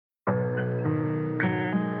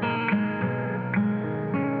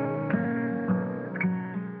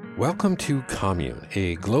Welcome to Commune,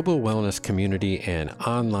 a global wellness community and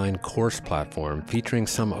online course platform featuring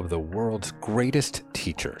some of the world's greatest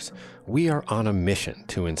teachers. We are on a mission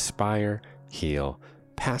to inspire, heal,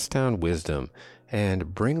 pass down wisdom,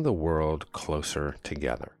 and bring the world closer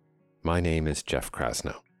together. My name is Jeff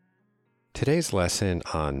Krasno. Today's lesson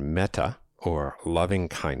on metta, or loving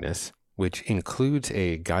kindness, which includes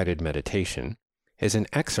a guided meditation, is an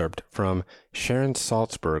excerpt from Sharon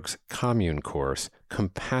Salzberg's Commune course,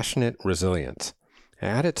 Compassionate Resilience.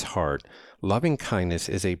 At its heart, loving kindness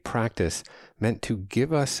is a practice meant to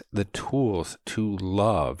give us the tools to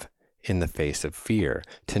love in the face of fear,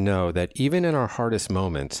 to know that even in our hardest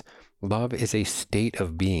moments, love is a state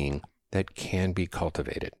of being that can be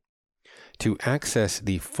cultivated. To access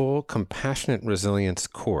the full Compassionate Resilience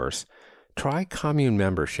course, try Commune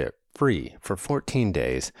membership free for 14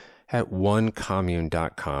 days at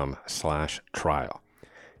onecommune.com/trial.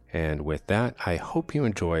 And with that, I hope you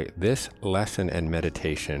enjoy this lesson and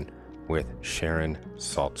meditation with Sharon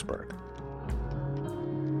Salzberg.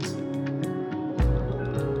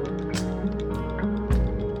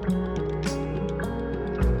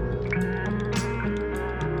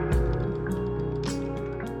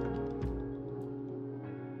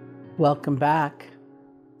 Welcome back.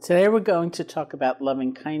 Today we're going to talk about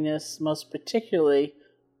loving kindness, most particularly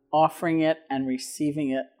offering it and receiving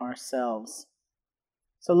it ourselves.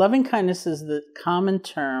 So loving kindness is the common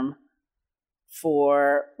term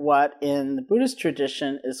for what in the Buddhist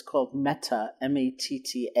tradition is called metta,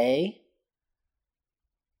 M-E-T-T-A.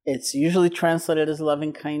 It's usually translated as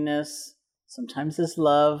loving kindness, sometimes as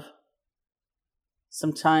love,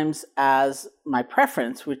 sometimes as my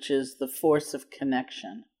preference, which is the force of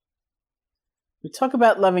connection. We talk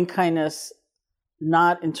about loving kindness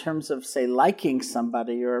not in terms of, say, liking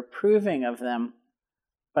somebody or approving of them,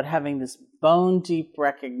 but having this bone-deep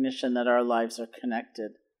recognition that our lives are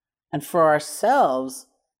connected. And for ourselves,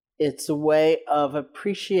 it's a way of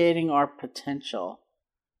appreciating our potential.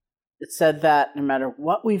 It's said that no matter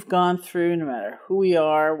what we've gone through, no matter who we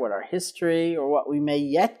are, what our history, or what we may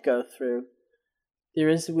yet go through, there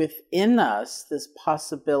is within us this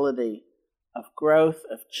possibility of growth,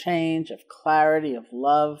 of change, of clarity, of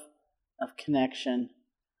love, of connection.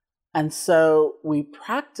 And so we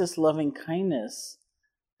practice loving kindness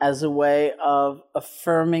as a way of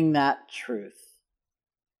affirming that truth.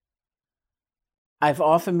 I've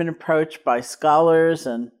often been approached by scholars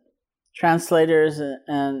and translators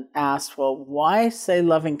and asked, well, why say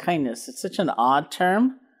loving kindness? It's such an odd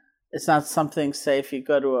term. It's not something, say, if you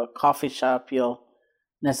go to a coffee shop, you'll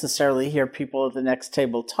necessarily hear people at the next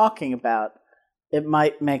table talking about. It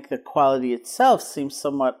might make the quality itself seem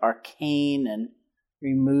somewhat arcane and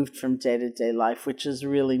removed from day-to-day life, which is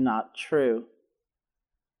really not true.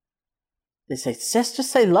 They say,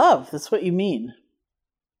 just say love. That's what you mean.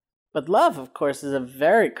 But love, of course, is a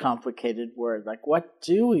very complicated word. Like, what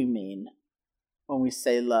do we mean when we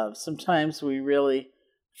say love? Sometimes we really,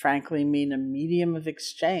 frankly, mean a medium of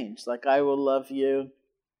exchange. Like, I will love you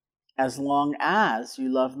as long as you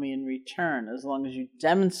love me in return, as long as you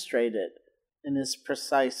demonstrate it in this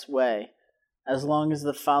precise way, as long as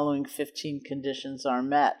the following 15 conditions are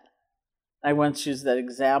met. I once used that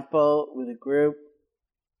example with a group,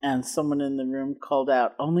 and someone in the room called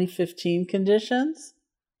out, only 15 conditions?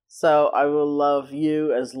 So I will love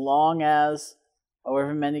you as long as,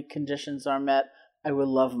 however many conditions are met. I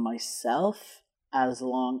will love myself as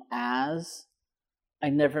long as I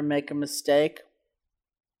never make a mistake.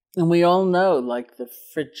 And we all know, like, the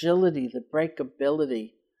fragility, the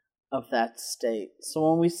breakability of that state. So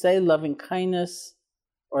when we say loving kindness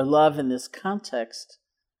or love in this context,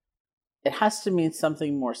 it has to mean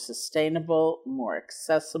something more sustainable, more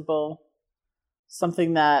accessible,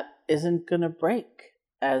 something that isn't going to break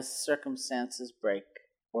as circumstances break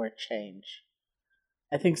or change.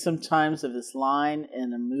 I think sometimes of this line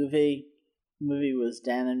in a movie. The movie was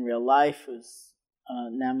Dan in Real Life. It was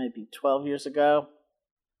now maybe 12 years ago.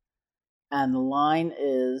 And the line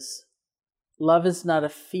is, love is not a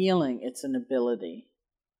feeling, it's an ability.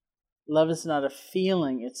 Love is not a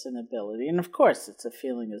feeling, it's an ability. And of course, it's a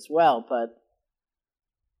feeling as well, but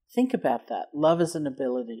think about that. Love is an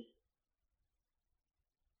ability.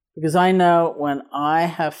 Because I know when I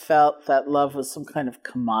have felt that love was some kind of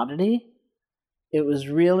commodity, it was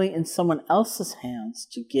really in someone else's hands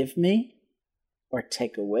to give me or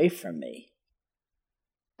take away from me.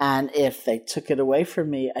 And if they took it away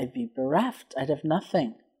from me, I'd be bereft. I'd have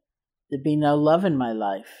nothing. There'd be no love in my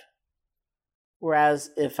life.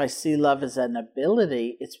 Whereas if I see love as an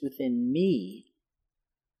ability, it's within me.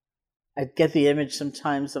 I get the image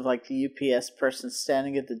sometimes of like the UPS person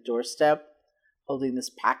standing at the doorstep holding this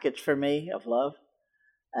package for me of love.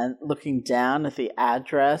 and looking down at the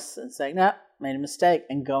address and saying, no, made a mistake,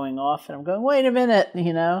 and going off, and I'm going, wait a minute,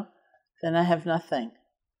 then I have nothing.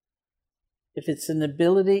 If it's an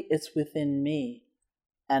ability, it's within me,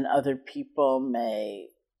 and other people may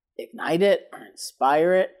ignite it or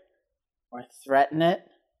inspire it or threaten it,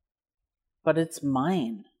 but it's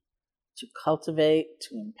mine to cultivate,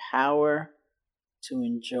 to empower, to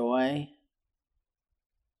enjoy,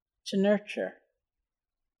 to nurture.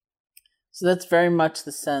 So that's very much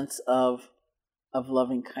the sense of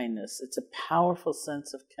loving kindness. It's a powerful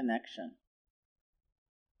sense of connection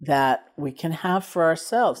that we can have for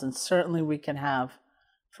ourselves, and certainly we can have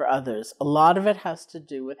for others. A lot of it has to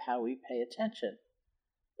do with how we pay attention.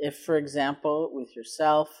 If, for example, with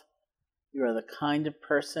yourself, you are the kind of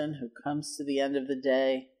person who comes to the end of the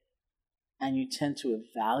day and you tend to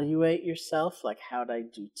evaluate yourself, like, how'd I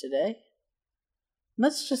do today?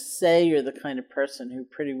 Let's just say you're the kind of person who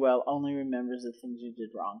pretty well only remembers the things you did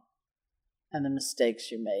wrong and the mistakes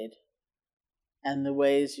you made and the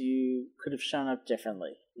ways you could have shown up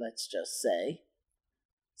differently, let's just say.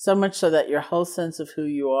 So much so that your whole sense of who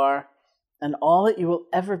you are and all that you will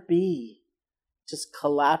ever be just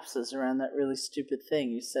collapses around that really stupid thing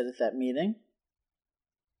you said at that meeting.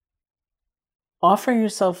 Offering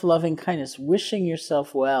yourself loving kindness, wishing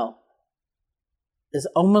yourself well, is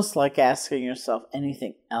almost like asking yourself,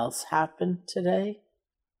 anything else happened today?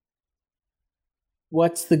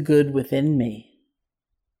 What's the good within me?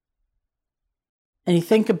 And you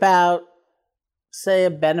think about, say, a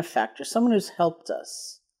benefactor, someone who's helped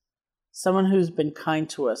us, someone who's been kind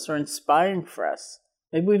to us or inspiring for us.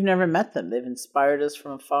 Maybe we've never met them. They've inspired us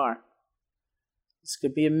from afar. This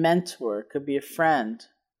could be a mentor. It could be a friend.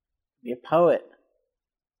 It could be a poet.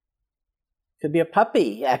 It could be a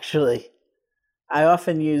puppy, actually. I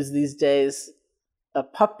often use these days a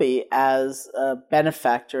puppy as a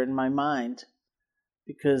benefactor in my mind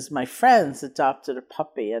because my friends adopted a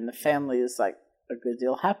puppy and the family is like a good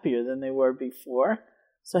deal happier than they were before.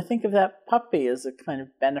 So I think of that puppy as a kind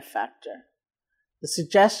of benefactor. The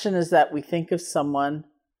suggestion is that we think of someone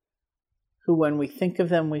who, when we think of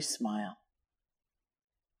them, we smile.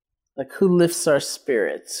 Like, who lifts our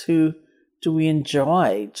spirits? Who do we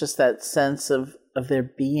enjoy? Just that sense of their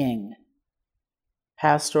being,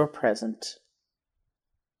 past or present.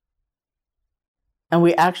 And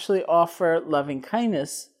we actually offer loving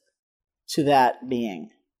kindness to that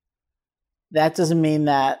being. That doesn't mean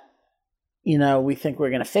that, we think we're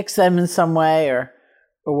going to fix them in some way or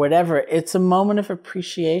whatever. It's a moment of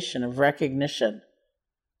appreciation, of recognition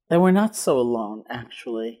that we're not so alone,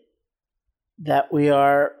 actually, that we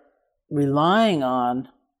are relying on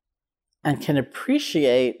and can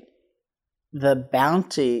appreciate the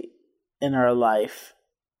bounty in our life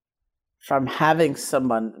from having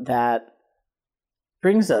someone that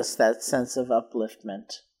brings us that sense of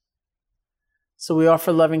upliftment. So we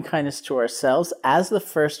offer loving kindness to ourselves as the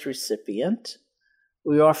first recipient.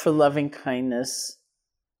 We offer loving kindness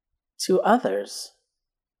to others,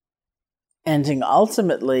 ending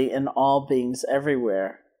ultimately in all beings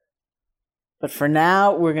everywhere. But for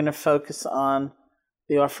now, we're going to focus on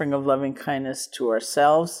the offering of loving kindness to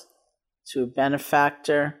ourselves, to a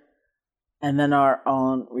benefactor, and then our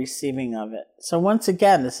own receiving of it. So once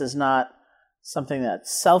again, this is not something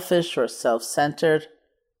that's selfish or self-centered.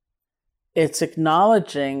 It's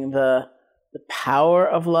acknowledging the power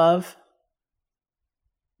of love,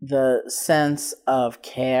 the sense of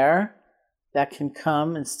care that can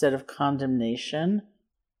come instead of condemnation,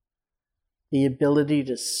 the ability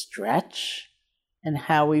to stretch and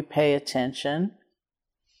how we pay attention,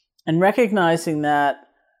 and recognizing that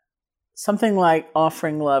something like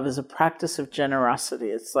offering love is a practice of generosity.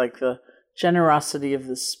 It's like the generosity of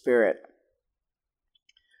the spirit.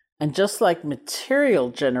 And just like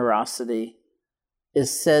material generosity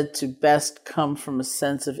is said to best come from a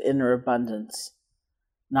sense of inner abundance,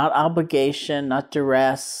 not obligation, not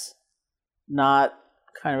duress, not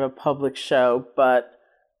kind of a public show, but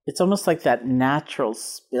it's almost like that natural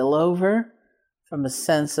spillover from a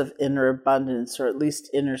sense of inner abundance, or at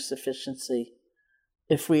least inner sufficiency.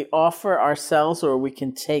 If we offer ourselves, or we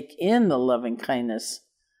can take in the loving kindness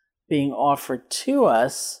being offered to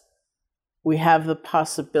us, we have the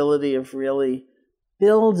possibility of really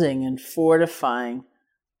building and fortifying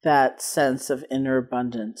that sense of inner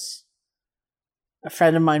abundance. A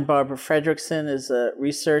friend of mine, Barbara Fredrickson, is a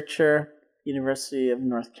researcher, University of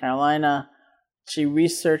North Carolina. She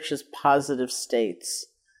researches positive states.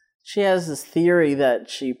 She has this theory that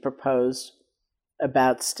she proposed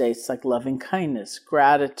about states like loving kindness,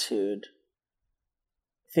 gratitude,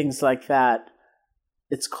 things like that.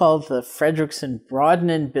 It's called the Fredrickson broaden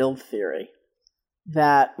and build theory,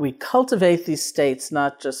 that we cultivate these states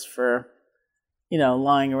not just for,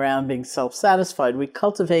 lying around being self-satisfied. We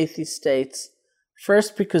cultivate these states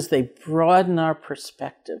first because they broaden our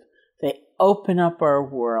perspective. They open up our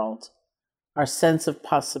world, our sense of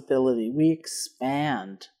possibility. We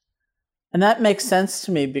expand. And that makes sense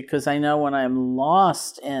to me because I know when I'm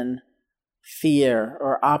lost in fear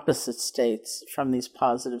or opposite states from these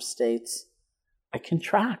positive states, I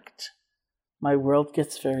contract. My world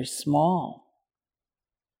gets very small.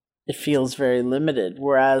 It feels very limited.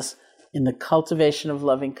 Whereas in the cultivation of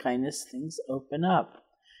loving kindness, things open up.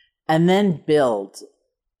 And then build.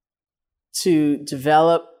 To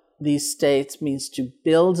develop these states means to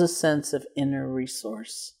build a sense of inner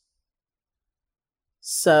resource.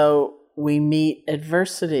 So we meet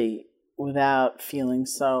adversity without feeling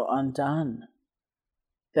so undone,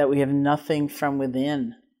 that we have nothing from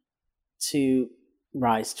within to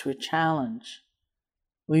rise to a challenge.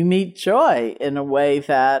 We meet joy in a way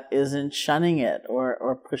that isn't shunning it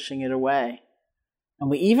or pushing it away. And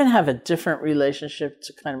we even have a different relationship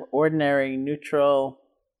to kind of ordinary, neutral,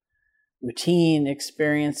 routine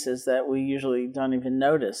experiences that we usually don't even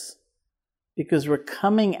notice, because we're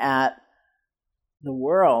coming at the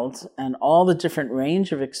world and all the different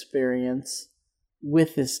range of experience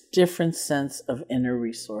with this different sense of inner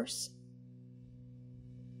resource.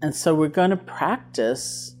 And so we're going to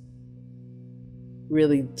practice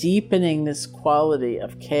really deepening this quality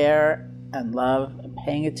of care and love and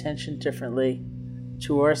paying attention differently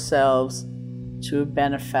to ourselves, to a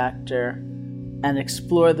benefactor, and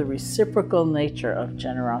explore the reciprocal nature of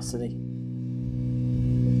generosity.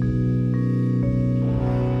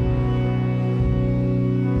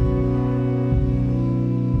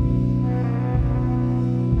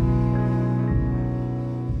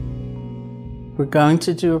 We're going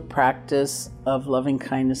to do a practice of loving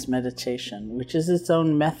kindness meditation, which is its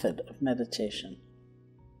own method of meditation.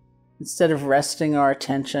 Instead of resting our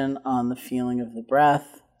attention on the feeling of the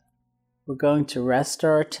breath, we're going to rest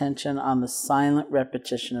our attention on the silent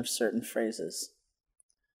repetition of certain phrases.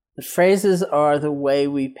 The phrases are the way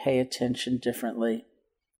we pay attention differently.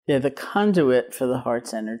 They're the conduit for the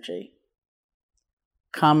heart's energy.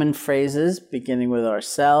 Common phrases, beginning with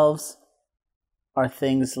ourselves, are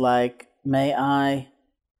things like, may I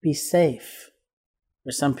be safe,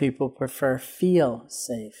 or some people prefer feel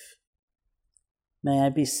safe. May I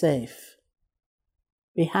be safe,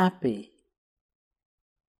 be happy,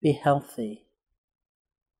 be healthy,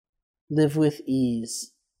 live with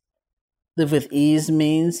ease. Live with ease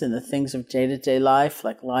means in the things of day-to-day life,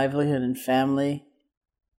 like livelihood and family,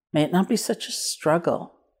 may it not be such a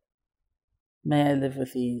struggle. May I live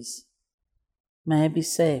with ease. May I be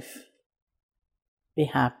safe, be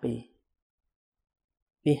happy,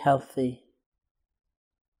 be healthy,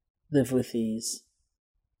 live with ease.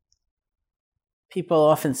 People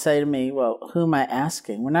often say to me, well, who am I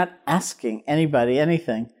asking? We're not asking anybody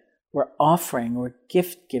anything. We're offering, we're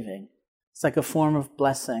gift giving. It's like a form of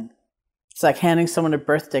blessing. It's like handing someone a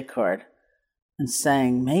birthday card and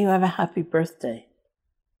saying, may you have a happy birthday.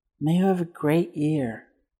 May you have a great year.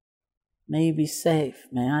 May you be safe.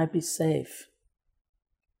 May I be safe.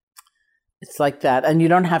 It's like that. And you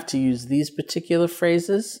don't have to use these particular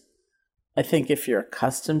phrases. I think if you're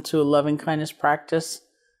accustomed to a loving kindness practice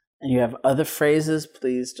and you have other phrases,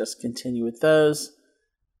 please just continue with those.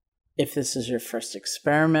 If this is your first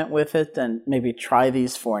experiment with it, then maybe try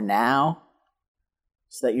these for now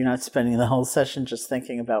so that you're not spending the whole session just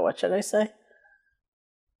thinking about what should I say.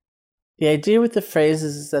 The idea with the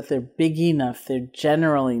phrases is that they're big enough, they're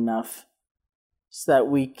general enough, so that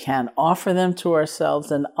we can offer them to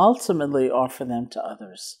ourselves and ultimately offer them to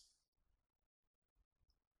others.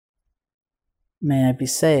 May I be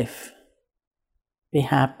safe, be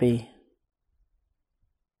happy,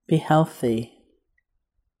 be healthy,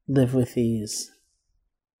 live with ease.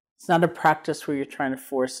 It's not a practice where you're trying to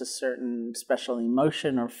force a certain special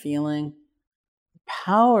emotion or feeling. The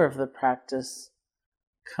power of the practice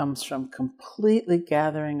comes from completely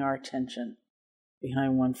gathering our attention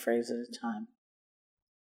behind one phrase at a time.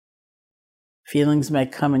 Feelings may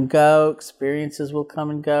come and go, experiences will come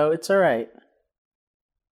and go. It's all right.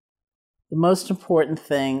 The most important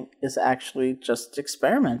thing is actually just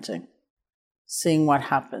experimenting, seeing what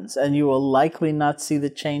happens. And you will likely not see the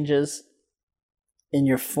changes in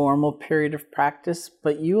your formal period of practice,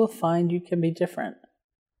 but you will find you can be different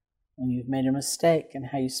when you've made a mistake in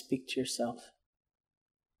how you speak to yourself,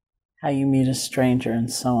 how you meet a stranger, and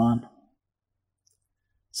so on.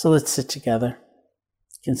 So let's sit together.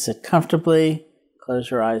 You can sit comfortably, close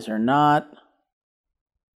your eyes or not.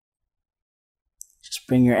 Just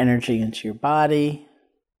bring your energy into your body.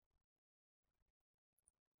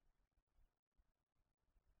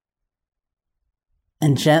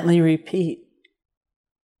 And gently repeat,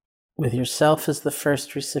 with yourself as the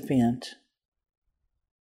first recipient,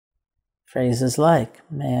 phrases like,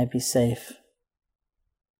 may I be safe,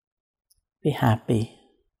 be happy,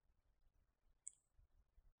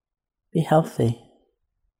 be healthy,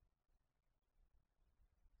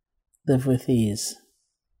 live with ease.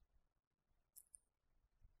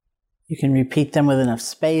 You can repeat them with enough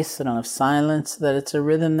space and enough silence so that it's a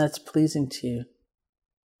rhythm that's pleasing to you.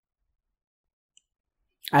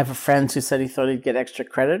 I have a friend who said he thought he'd get extra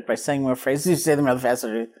credit by saying more phrases. You say them rather fast.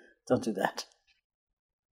 Don't do that.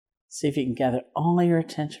 See if you can gather all your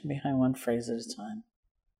attention behind one phrase at a time.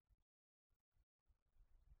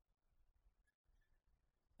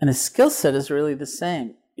 And the skill set is really the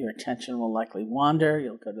same. Your attention will likely wander.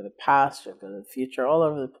 You'll go to the past. You'll go to the future, all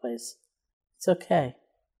over the place. It's okay.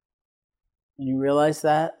 When you realize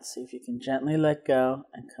that, see if you can gently let go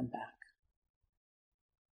and come back.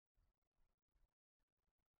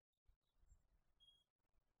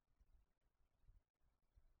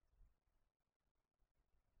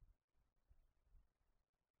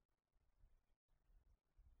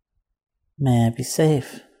 May I be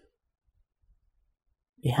safe,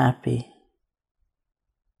 be happy,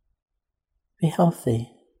 be healthy,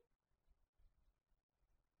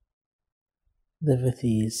 live with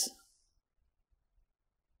ease.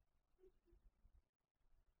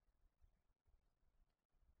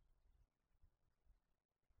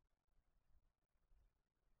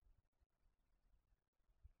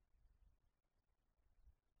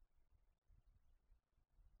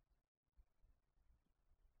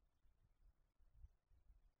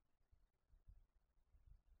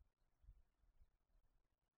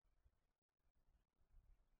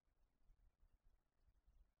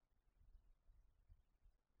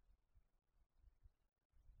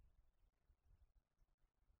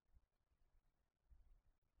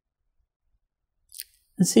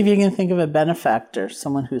 And see if you can think of a benefactor,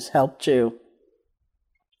 someone who's helped you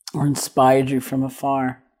or inspired you from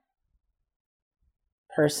afar.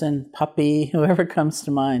 Person, puppy, whoever comes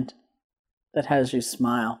to mind that has you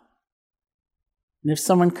smile. And if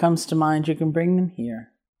someone comes to mind, you can bring them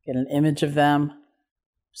here. Get an image of them,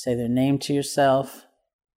 say their name to yourself,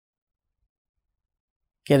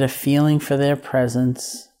 get a feeling for their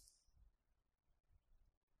presence,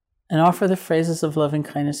 and offer the phrases of loving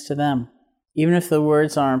kindness to them. Even if the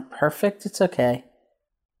words aren't perfect, it's okay,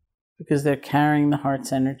 because they're carrying the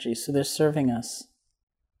heart's energy, so they're serving us.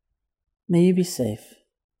 May you be safe,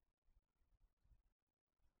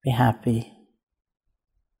 be happy,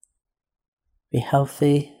 be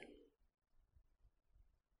healthy,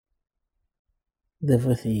 live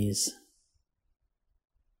with ease.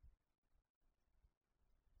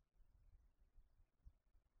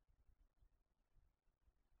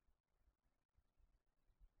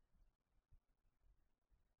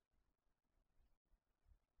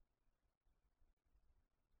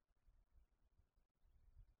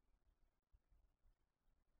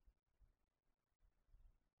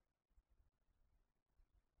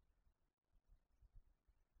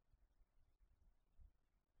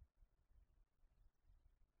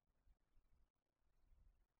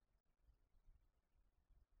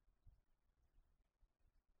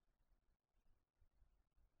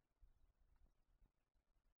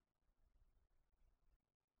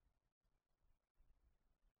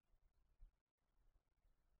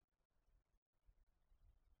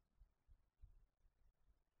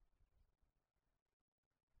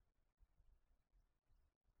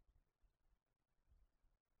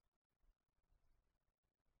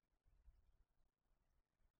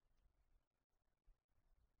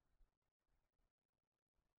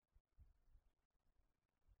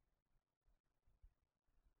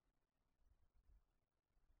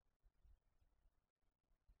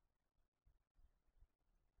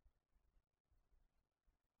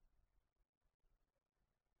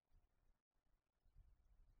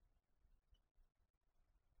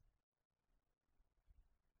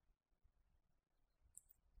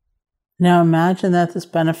 Now imagine that this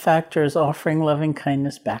benefactor is offering loving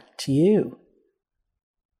kindness back to you.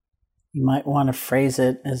 You might want to phrase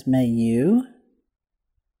it as may you,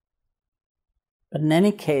 but in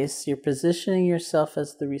any case, you're positioning yourself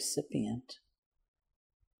as the recipient.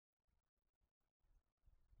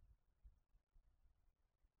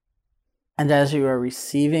 And as you are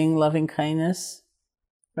receiving loving kindness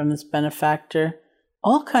from this benefactor,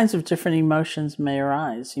 all kinds of different emotions may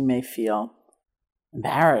arise. You may feel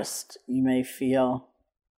embarrassed. You may feel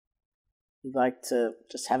you'd like to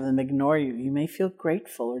just have them ignore you. You may feel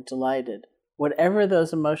grateful or delighted. Whatever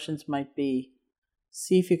those emotions might be,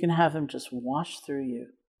 see if you can have them just wash through you.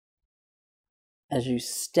 as you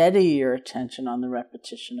steady your attention on the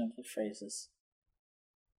repetition of the phrases.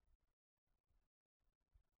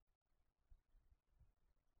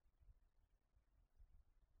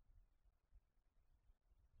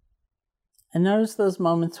 And notice those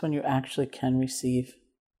moments when you actually can receive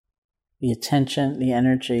the attention, the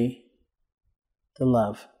energy, the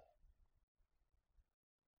love.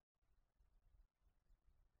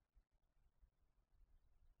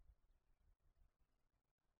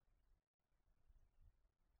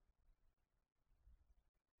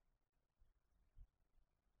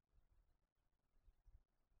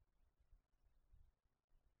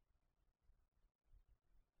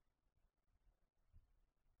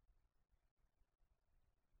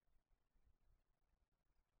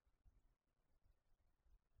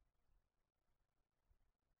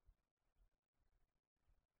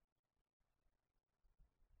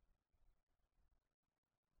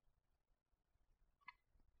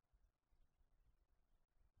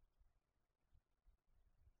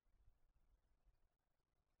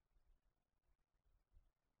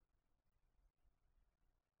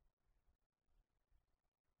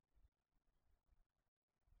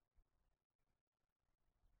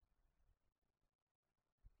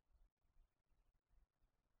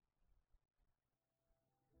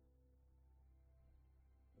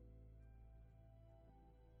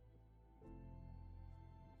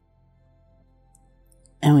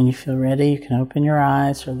 And when you feel ready, you can open your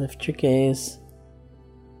eyes or lift your gaze,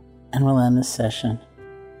 and we'll end this session.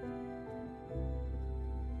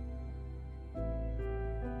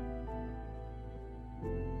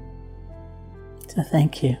 So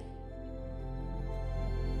thank you.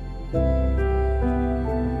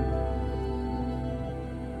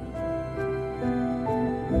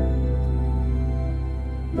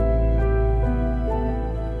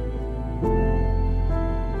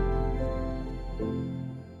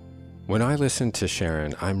 When I listen to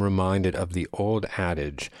Sharon, I'm reminded of the old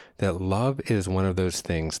adage that love is one of those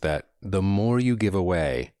things that the more you give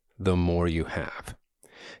away, the more you have.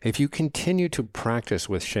 If you continue to practice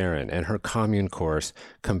with Sharon and her commune course,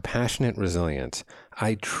 Compassionate Resilience,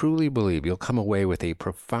 I truly believe you'll come away with a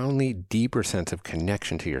profoundly deeper sense of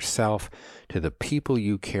connection to yourself, to the people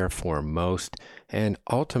you care for most, and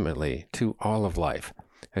ultimately to all of life.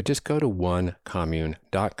 Just go to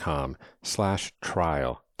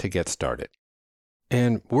onecommune.com/trial to get started.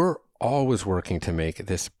 And we're always working to make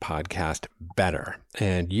this podcast better,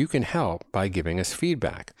 and you can help by giving us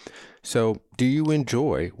feedback. So, do you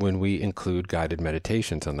enjoy when we include guided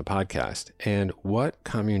meditations on the podcast? And what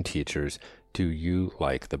commune teachers do you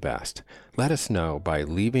like the best? Let us know by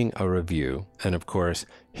leaving a review, and of course,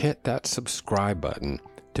 hit that subscribe button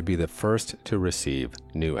to be the first to receive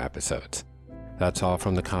new episodes. That's all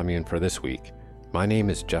from the commune for this week. My name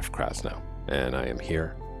is Jeff Krasno, and I am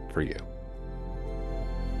here for you.